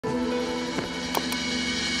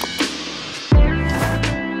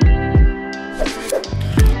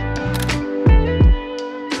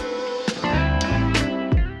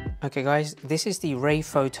Okay guys, this is the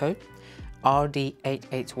Rayfoto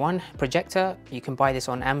RD881 projector. You can buy this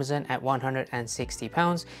on Amazon at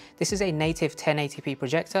 £160. This is a native 1080p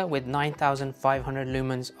projector with 9500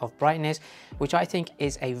 lumens of brightness, which I think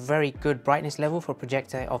is a very good brightness level for a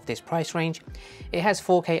projector of this price range. It has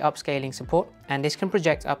 4K upscaling support, and this can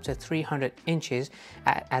project up to 300 inches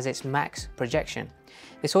as its max projection.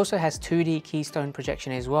 This also has 2D keystone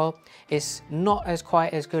projection as well. It's not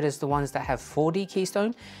quite as good as the ones that have 4D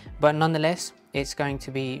keystone, but nonetheless, it's going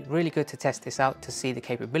to be really good to test this out to see the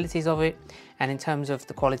capabilities of it. And in terms of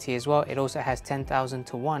the quality as well, it also has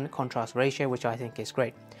 10,000:1 contrast ratio, which I think is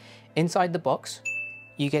great. Inside the box,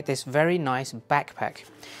 you get this very nice backpack.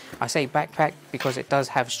 I say backpack because it does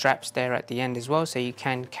have straps there at the end as well, so you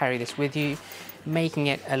can carry this with you, making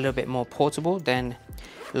it a little bit more portable than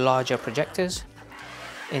larger projectors.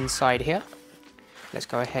 Inside here, let's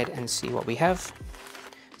go ahead and see what we have.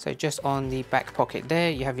 So just on the back pocket there,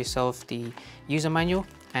 you have yourself the user manual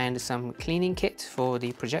and some cleaning kit for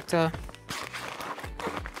the projector.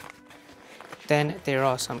 Then there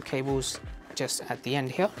are some cables just at the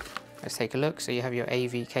end here. Let's take a look. So you have your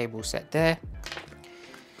AV cable set there.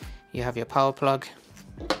 You have your power plug,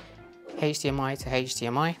 HDMI to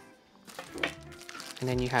HDMI. And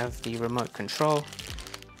then you have the remote control.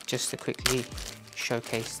 Just to quickly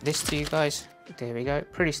showcase this to you guys. There we go,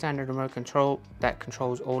 pretty standard remote control that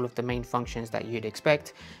controls all of the main functions that you'd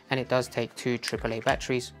expect, and it does take two AAA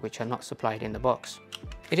batteries, which are not supplied in the box.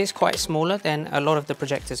 It is quite smaller than a lot of the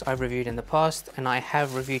projectors I've reviewed in the past, and I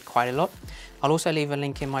have reviewed quite a lot. I'll also leave a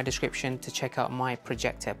link in my description to check out my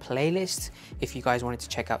projector playlist if you guys wanted to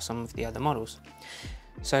check out some of the other models.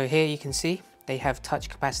 So here you can see they have touch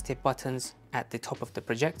capacitive buttons at the top of the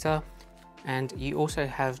projector, and you also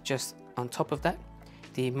have just on top of that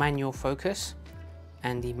the manual focus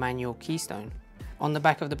and the manual keystone. On the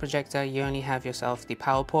back of the projector, you only have yourself the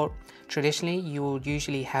power port. Traditionally, you will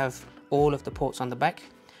usually have all of the ports on the back,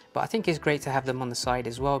 but I think it's great to have them on the side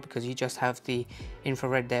as well, because you just have the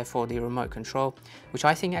infrared there for the remote control, which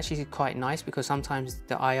I think actually is quite nice, because sometimes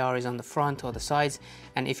the IR is on the front or the sides,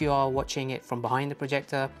 and if you are watching it from behind the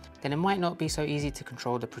projector, then it might not be so easy to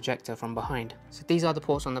control the projector from behind. So these are the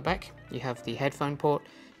ports on the back. You have the headphone port,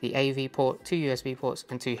 the AV port, 2 USB ports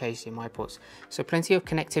and 2 HDMI ports. So plenty of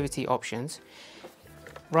connectivity options.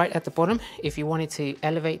 Right at the bottom, if you wanted to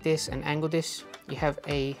elevate this and angle this, you have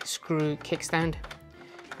a screw kickstand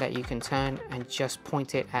that you can turn and just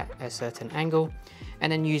point it at a certain angle,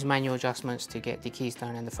 and then use manual adjustments to get the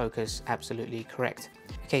keystone and the focus absolutely correct.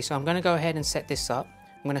 Okay, so I'm going to go ahead and set this up.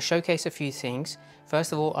 I'm going to showcase a few things.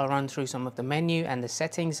 First of all, I'll run through some of the menu and the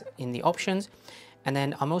settings in the options. And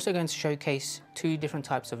then I'm also going to showcase two different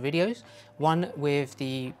types of videos. One with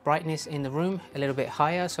the brightness in the room a little bit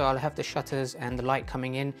higher, so I'll have the shutters and the light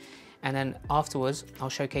coming in. And then afterwards, I'll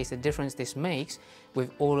showcase the difference this makes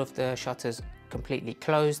with all of the shutters completely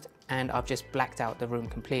closed, and I've just blacked out the room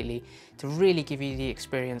completely to really give you the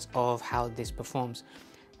experience of how this performs.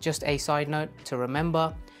 Just a side note to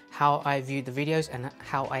remember, how I view the videos and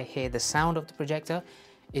how I hear the sound of the projector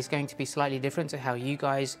is going to be slightly different to how you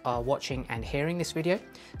guys are watching and hearing this video.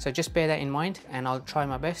 So just bear that in mind, and I'll try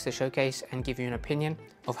my best to showcase and give you an opinion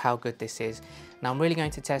of how good this is. Now I'm really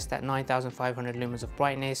going to test that 9500 lumens of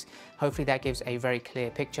brightness. Hopefully that gives a very clear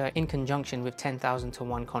picture in conjunction with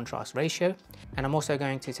 10,000:1 contrast ratio. And I'm also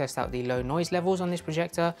going to test out the low noise levels on this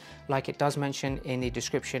projector, like it does mention in the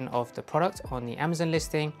description of the product on the Amazon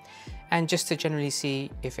listing. And just to generally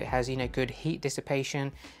see if it has, good heat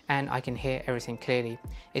dissipation and I can hear everything clearly.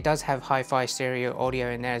 It does have hi-fi stereo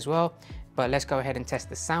audio in there as well, but let's go ahead and test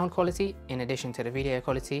the sound quality in addition to the video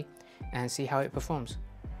quality and see how it performs.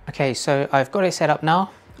 Okay, so I've got it set up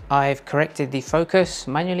now. I've corrected the focus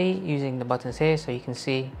manually using the buttons here, so you can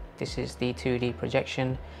see this is the 2D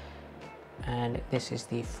projection and this is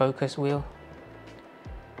the focus wheel,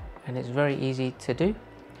 and it's very easy to do.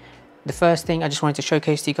 The first thing I just wanted to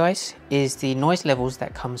showcase to you guys is the noise levels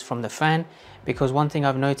that comes from the fan, because one thing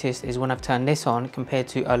I've noticed is when I've turned this on compared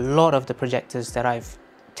to a lot of the projectors that I've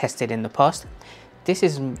tested in the past, this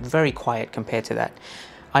is very quiet compared to that.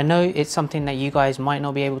 I know it's something that you guys might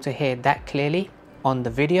not be able to hear that clearly on the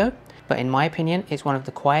video, but in my opinion, it's one of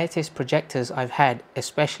the quietest projectors I've had,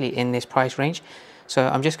 especially in this price range. So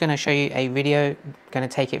I'm just going to show you a video, going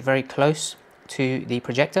to take it very close to the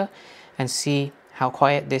projector and see how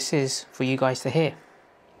quiet this is for you guys to hear.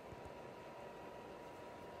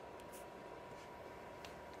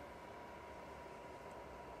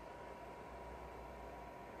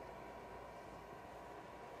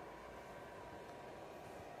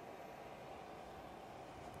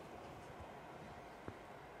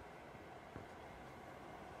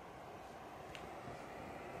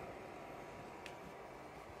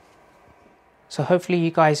 So hopefully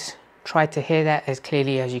you guys try to hear that as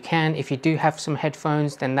clearly as you can. If you do have some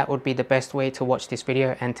headphones, then that would be the best way to watch this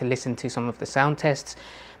video and to listen to some of the sound tests.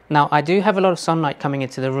 Now, I do have a lot of sunlight coming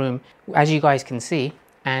into the room, as you guys can see,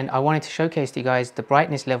 and I wanted to showcase to you guys the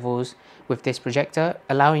brightness levels with this projector,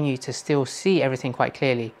 allowing you to still see everything quite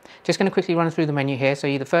clearly. Just going to quickly run through the menu here.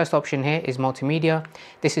 So the first option here is multimedia.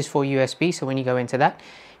 This is for USB, so when you go into that,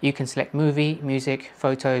 you can select movie, music,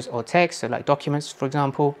 photos, or text, so like documents, for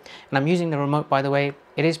example. And I'm using the remote, by the way.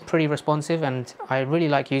 It is pretty responsive, and I really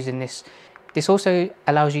like using this. This also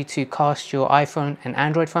allows you to cast your iPhone and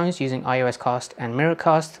Android phones using iOS Cast and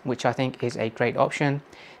Mirrorcast, which I think is a great option.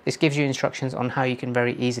 This gives you instructions on how you can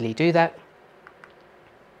very easily do that.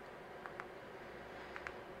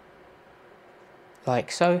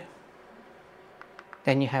 Like so.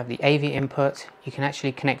 Then you have the AV input. You can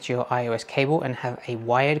actually connect your iOS cable and have a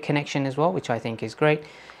wired connection as well, which I think is great.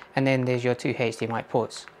 And then there's your 2 HDMI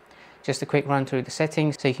ports. Just a quick run through the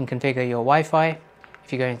settings. So you can configure your Wi-Fi.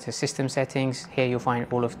 If you go into system settings, here you'll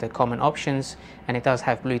find all of the common options, and it does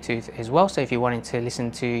have Bluetooth as well. So if you wanted to listen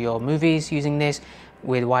to your movies using this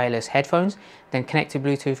with wireless headphones, then connect to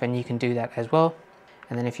Bluetooth and you can do that as well.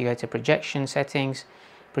 And then if you go to projection settings,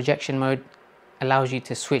 projection mode allows you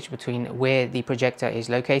to switch between where the projector is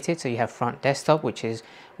located. So you have front desktop, which is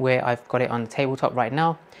where I've got it on the tabletop right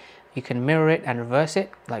now. You can mirror it and reverse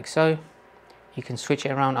it like so. You can switch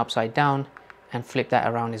it around upside down and flip that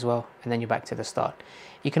around as well, and then you're back to the start.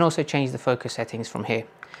 You can also change the focus settings from here.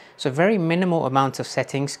 So very minimal amount of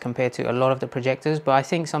settings compared to a lot of the projectors, but I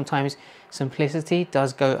think sometimes simplicity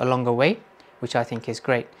does go a longer way, which I think is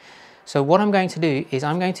great. So what I'm going to do is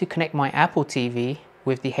I'm going to connect my Apple TV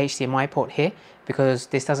with the HDMI port here, because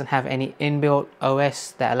this doesn't have any inbuilt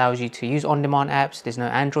OS that allows you to use on-demand apps. There's no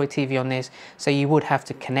Android TV on this, so you would have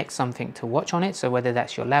to connect something to watch on it. So whether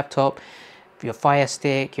that's your laptop, your Fire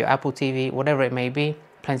Stick, your Apple TV, whatever it may be,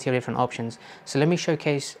 plenty of different options. So let me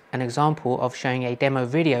showcase an example of showing a demo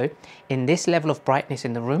video in this level of brightness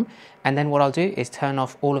in the room, and then what I'll do is turn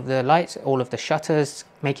off all of the lights, all of the shutters,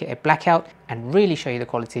 make it a blackout, and really show you the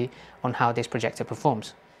quality on how this projector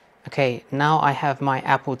performs. Okay, now I have my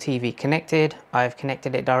Apple TV connected. I've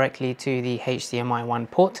connected it directly to the HDMI 1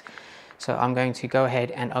 port. So I'm going to go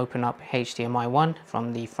ahead and open up HDMI 1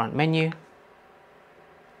 from the front menu.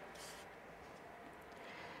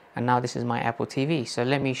 And now this is my Apple TV. So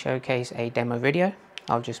let me showcase a demo video.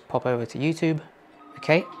 I'll just pop over to YouTube.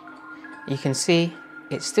 Okay, you can see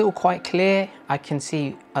it's still quite clear. I can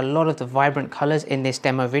see a lot of the vibrant colors in this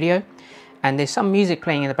demo video. And there's some music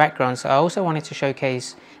playing in the background, so I also wanted to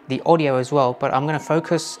showcase the audio as well, but I'm going to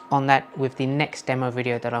focus on that with the next demo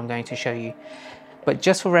video that I'm going to show you. But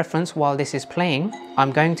just for reference, while this is playing,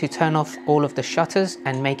 I'm going to turn off all of the shutters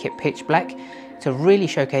and make it pitch black to really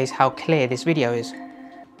showcase how clear this video is.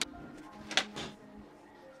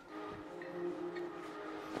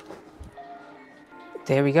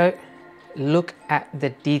 There we go. Look at the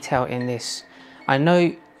detail in this. I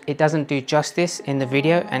know it doesn't do justice in the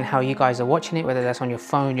video and how you guys are watching it, whether that's on your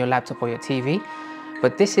phone, your laptop, or your TV,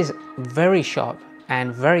 but this is very sharp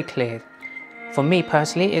and very clear. For me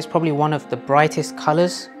personally, it's probably one of the brightest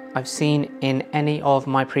colors I've seen in any of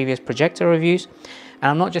my previous projector reviews. And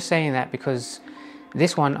I'm not just saying that because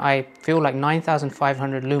this one, I feel like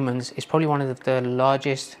 9,500 lumens is probably one of the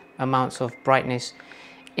largest amounts of brightness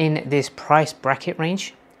in this price bracket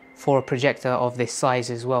range for a projector of this size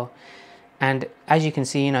as well. And as you can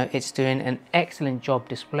see, you know, it's doing an excellent job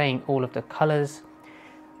displaying all of the colors.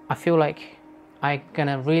 I feel like I'm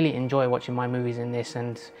gonna really enjoy watching my movies in this,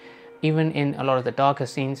 and even in a lot of the darker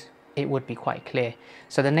scenes, it would be quite clear.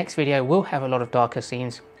 So the next video will have a lot of darker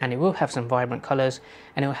scenes, and it will have some vibrant colors,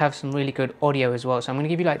 and it will have some really good audio as well. So I'm gonna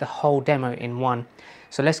give you like the whole demo in one.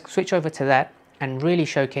 So let's switch over to that and really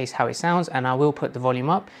showcase how it sounds, and I will put the volume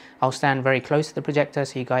up. I'll stand very close to the projector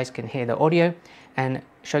so you guys can hear the audio and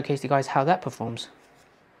showcase to you guys how that performs.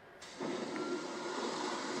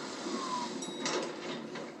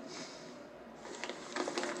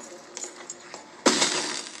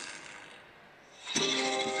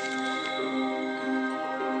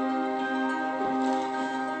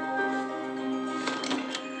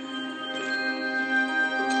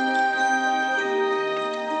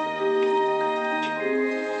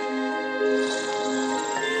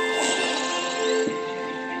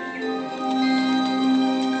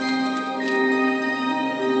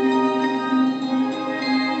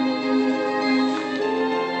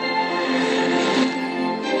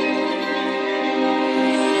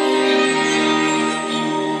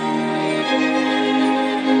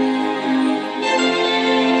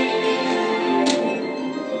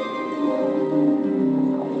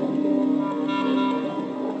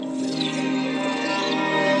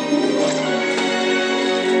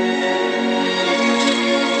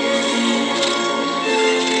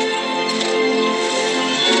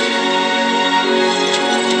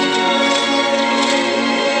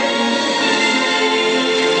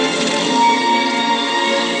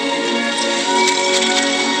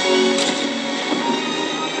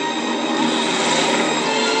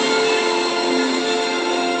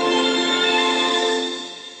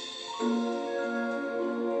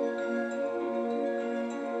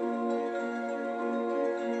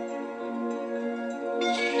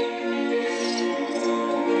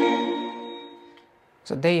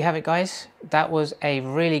 So there you have it, guys. That was a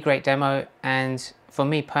really great demo, and for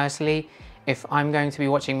me personally, if I'm going to be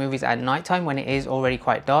watching movies at nighttime when it is already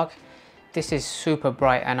quite dark, this is super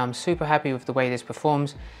bright and I'm super happy with the way this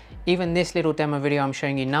performs. Even this little demo video I'm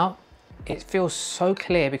showing you now, it feels so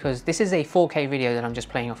clear because this is a 4K video that I'm just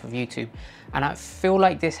playing off of YouTube, and I feel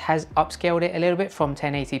like this has upscaled it a little bit from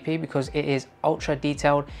 1080p because it is ultra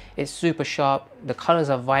detailed, it's super sharp, the colors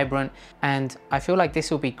are vibrant, and I feel like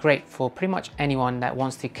this will be great for pretty much anyone that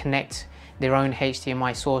wants to connect their own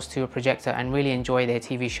HDMI source to a projector and really enjoy their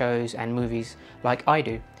TV shows and movies like I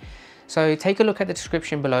do. So take a look at the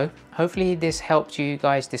description below. Hopefully this helped you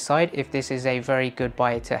guys decide if this is a very good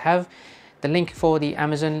buy to have. The link for the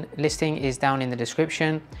Amazon listing is down in the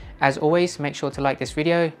description. As always, make sure to like this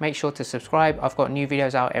video, make sure to subscribe. I've got new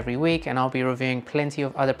videos out every week and I'll be reviewing plenty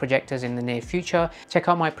of other projectors in the near future. Check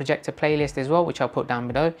out my projector playlist as well, which I'll put down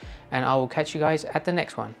below, and I will catch you guys at the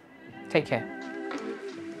next one. Take care.